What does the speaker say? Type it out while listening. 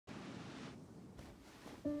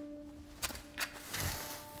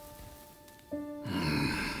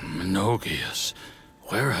Nogius,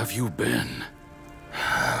 where have you been?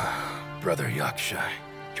 Brother Yaksha,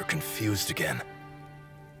 you're confused again.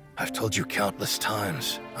 I've told you countless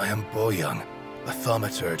times, I am Boyang, a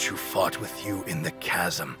thaumaturge who fought with you in the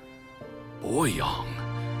chasm. Boyang?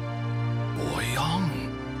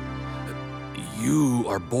 Boyang? You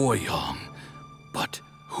are Boyang, but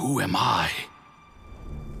who am I?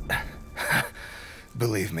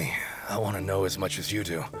 Believe me, I want to know as much as you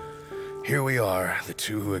do. Here we are, the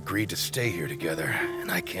two who agreed to stay here together,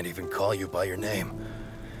 and I can't even call you by your name.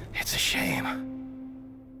 It's a shame.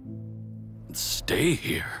 Stay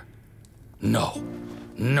here? No.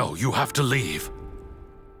 No, you have to leave.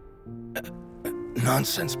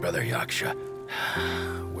 Nonsense, Brother Yaksha.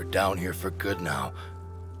 We're down here for good now.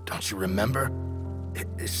 Don't you remember?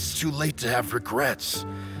 It's too late to have regrets.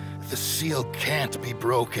 The seal can't be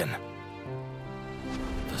broken.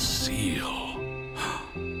 The seal.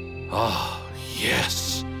 Ah,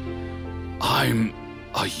 yes. I'm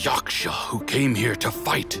a Yaksha who came here to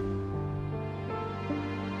fight.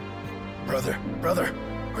 Brother,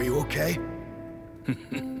 are you okay?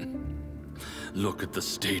 Look at the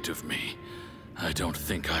state of me. I don't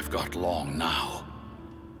think I've got long now.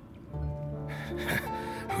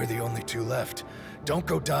 We're the only two left. Don't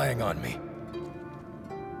go dying on me.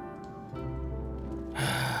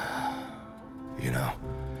 You know,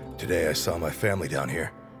 today I saw my family down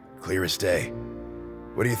here. Clear as day.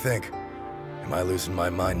 What do you think? Am I losing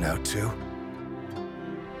my mind now too?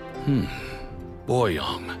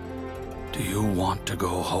 Boyang, do you want to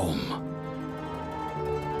go home?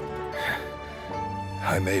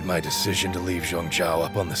 I made my decision to leave Zhongzhou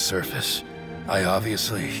up on the surface. I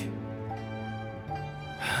obviously...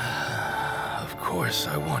 Of course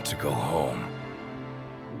I want to go home.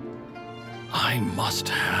 I must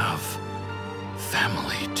have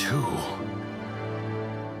family too.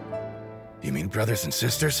 You mean brothers and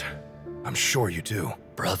sisters? I'm sure you do.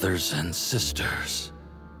 Brothers and sisters.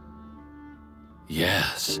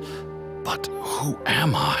 Yes, but who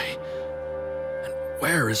am I? And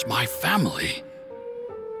where is my family?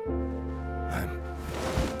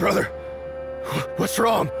 Brother! What's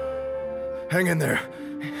wrong? Hang in there.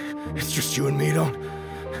 It's just you and me, don't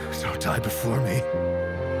die before me.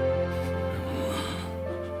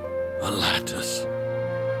 Alatus,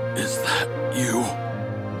 is that you?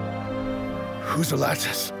 Who's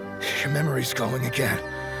Alatus? Your memory's going again.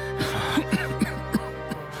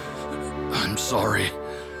 I'm sorry.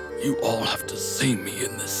 You all have to see me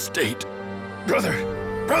in this state. Brother!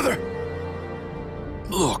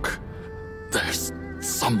 Look, there's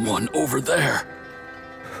someone over there.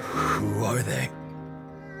 Who are they?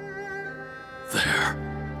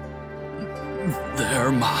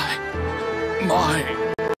 They're my...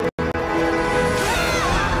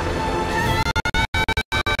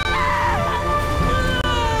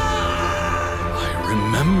 I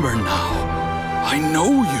remember now. I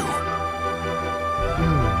know you.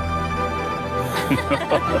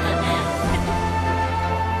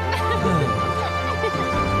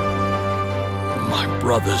 My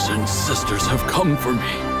brothers and sisters have come for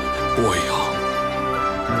me, Boyang.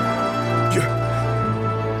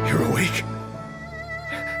 You're awake?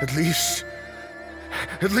 At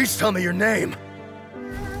least tell me your name.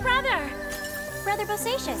 Brother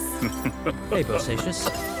Bosacius. Hey, Bosacius.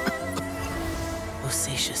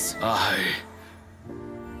 Bosacius.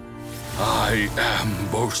 I am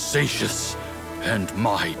Bosacius, and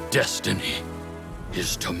my destiny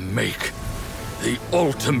is to make the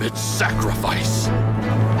ultimate sacrifice.